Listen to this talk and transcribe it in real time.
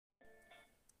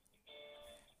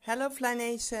Hello, Fly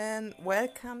Nation.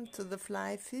 Welcome to the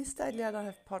Fly Freestyle Your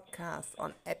Life podcast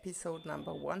on episode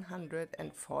number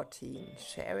 114,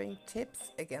 sharing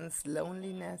tips against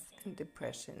loneliness and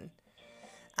depression.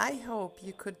 I hope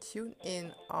you could tune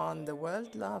in on the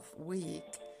World Love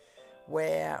Week,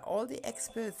 where all the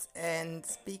experts and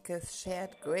speakers shared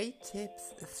great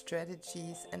tips,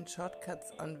 strategies, and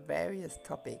shortcuts on various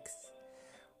topics.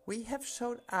 We have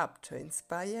showed up to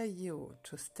inspire you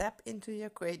to step into your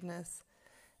greatness,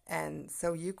 and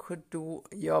so you could do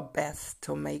your best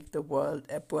to make the world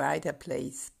a brighter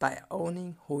place by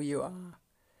owning who you are.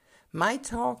 My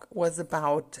talk was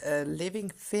about living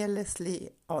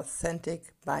fearlessly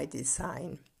authentic by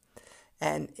design,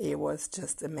 and it was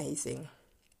just amazing.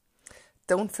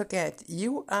 Don't forget,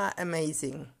 you are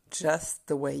amazing just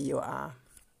the way you are.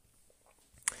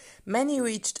 Many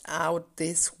reached out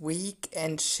this week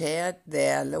and shared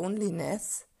their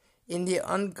loneliness in the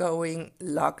ongoing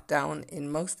lockdown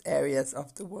in most areas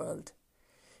of the world.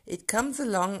 It comes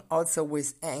along also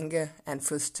with anger and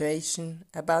frustration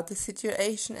about the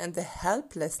situation and the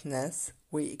helplessness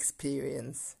we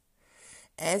experience.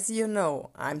 As you know,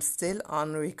 I'm still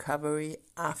on recovery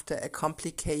after a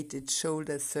complicated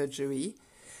shoulder surgery,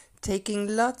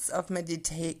 taking lots of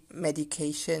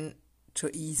medication to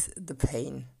ease the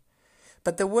pain.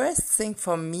 But the worst thing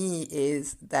for me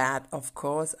is that, of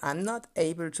course, I'm not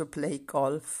able to play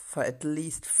golf for at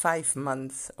least 5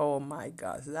 months. Oh my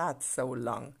gosh, that's so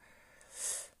long.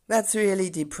 That's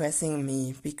really depressing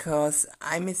me because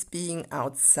I miss being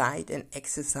outside and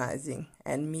exercising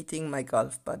and meeting my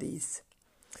golf buddies,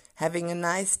 having a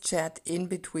nice chat in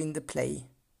between the play.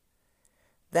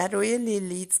 That really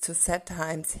leads to sad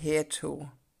times here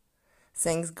too.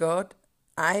 Thanks God,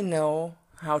 I know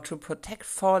how to protect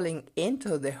falling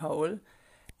into the hole,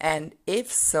 and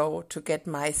if so, to get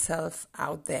myself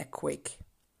out there quick.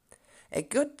 A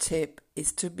good tip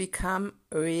is to become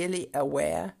really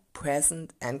aware,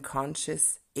 present, and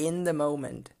conscious in the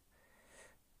moment.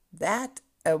 That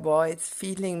avoids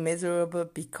feeling miserable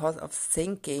because of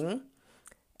thinking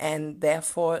and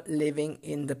therefore living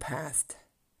in the past.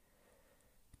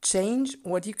 Change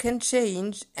what you can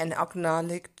change and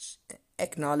acknowledge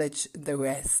the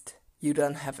rest you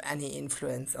don't have any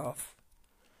influence of.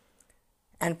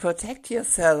 And protect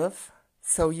yourself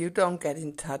so you don't get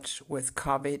in touch with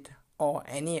COVID or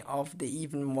any of the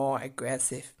even more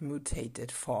aggressive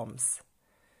mutated forms.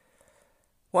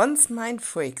 Once mind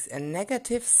freaks and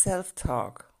negative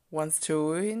self-talk wants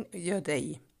to ruin your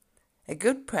day, a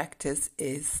good practice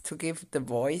is to give the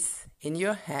voice in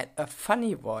your head a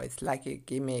funny voice like a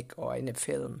gimmick or in a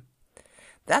film.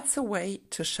 That's a way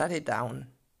to shut it down.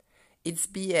 It's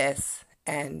BS,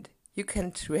 and you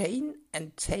can train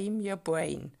and tame your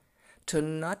brain to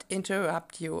not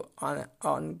interrupt you on an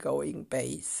ongoing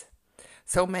basis.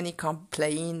 So many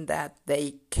complain that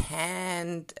they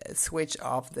can't switch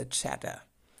off the chatter,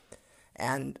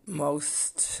 and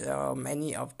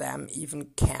many of them even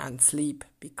can't sleep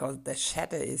because the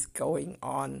chatter is going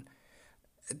on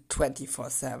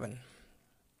 24/7.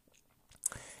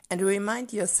 And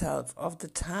remind yourself of the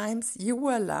times you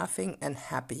were laughing and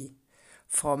happy.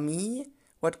 For me,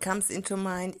 what comes into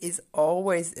mind is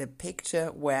always a picture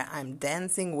where I'm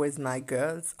dancing with my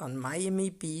girls on Miami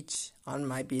Beach on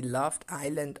my beloved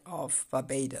island of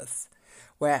Barbados,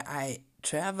 where I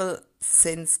travel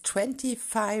since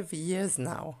 25 years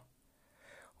now.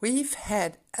 We've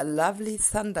had a lovely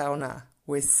sundowner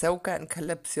with soca and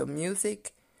calypso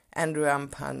music and rum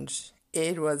punch.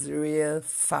 It was real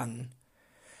fun.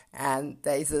 And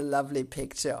there's a lovely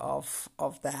picture of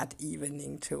that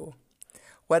evening too.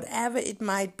 Whatever it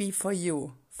might be for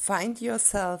you, find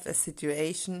yourself a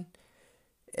situation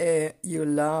you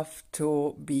love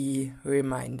to be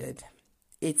reminded.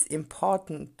 It's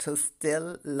important to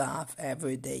still laugh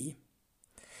every day.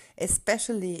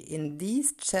 Especially in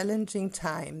these challenging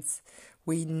times,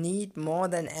 we need more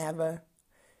than ever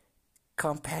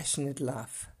compassionate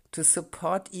love to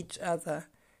support each other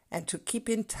and to keep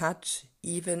in touch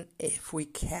even if we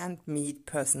can't meet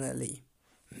personally.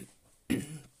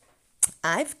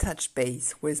 I've touched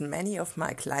base with many of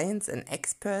my clients and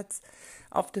experts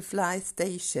of the Fly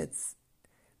Stations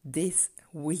this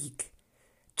week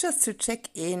just to check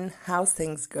in how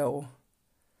things go.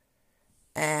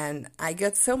 And I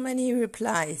got so many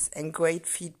replies and great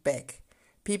feedback.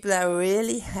 People are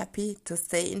really happy to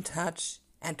stay in touch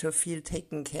and to feel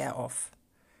taken care of.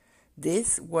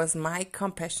 This was my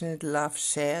compassionate love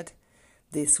shared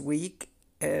this week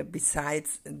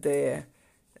besides the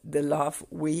Love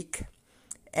Week.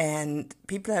 And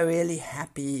people are really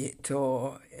happy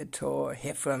to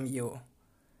hear from you.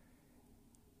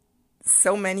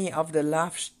 So many of the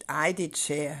love I did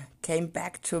share came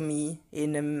back to me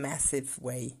in a massive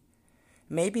way.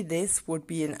 Maybe this would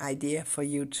be an idea for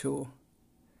you too.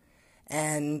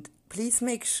 And please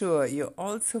make sure you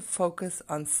also focus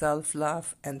on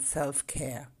self-love and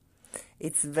self-care.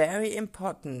 It's very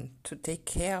important to take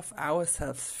care of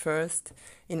ourselves first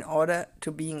in order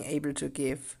to being able to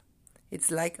give.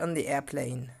 It's like on the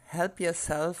airplane. Help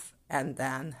yourself and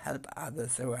then help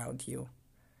others around you.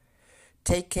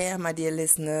 Take care, my dear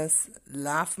listeners.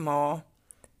 Laugh more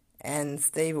and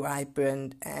stay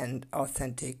vibrant and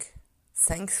authentic.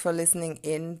 Thanks for listening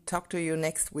in. Talk to you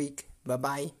next week.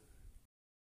 Bye-bye.